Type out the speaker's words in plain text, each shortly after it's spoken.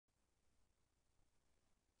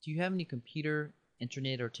Do you have any computer,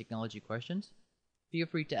 internet, or technology questions? Feel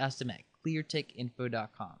free to ask them at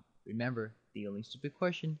ClearTechInfo.com. Remember, the only stupid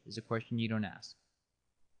question is a question you don't ask.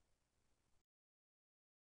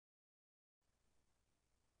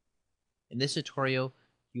 In this tutorial,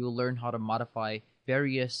 you will learn how to modify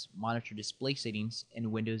various monitor display settings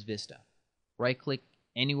in Windows Vista. Right-click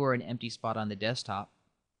anywhere an empty spot on the desktop,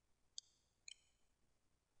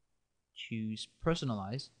 choose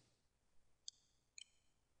Personalize.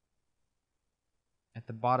 At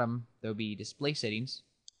the bottom, there will be Display Settings.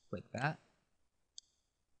 Click that.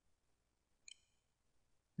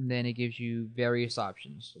 And then it gives you various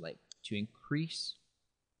options, like to increase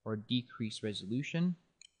or decrease resolution,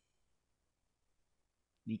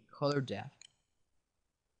 the color depth,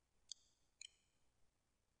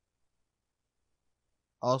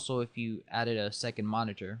 also if you added a second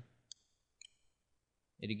monitor,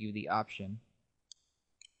 it'll give you the option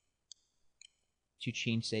to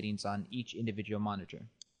change settings on each individual monitor.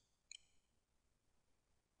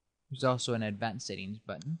 There's also an advanced settings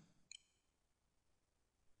button.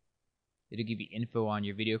 It'll give you info on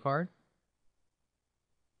your video card.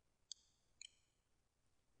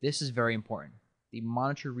 This is very important. The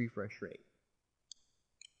monitor refresh rate.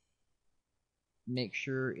 Make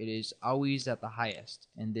sure it is always at the highest,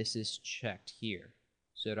 and this is checked here,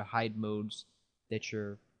 so to hide modes that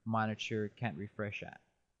your monitor can't refresh at.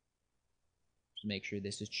 So make sure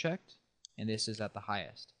this is checked and this is at the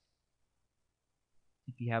highest.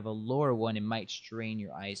 If you have a lower one, it might strain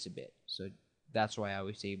your eyes a bit, so that's why I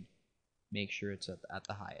always say make sure it's at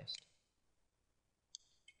the highest.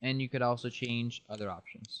 And you could also change other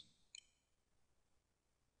options.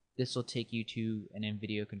 This will take you to an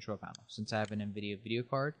NVIDIA control panel, since I have an NVIDIA video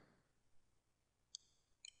card,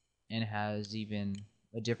 and it has even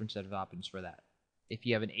a different set of options for that. If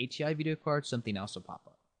you have an ATI video card, something else will pop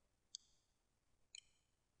up.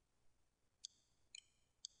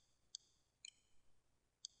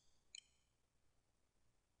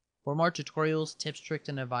 For more tutorials, tips, tricks,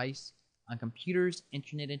 and advice on computers,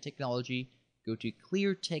 internet, and technology, go to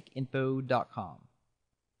ClearTechInfo.com.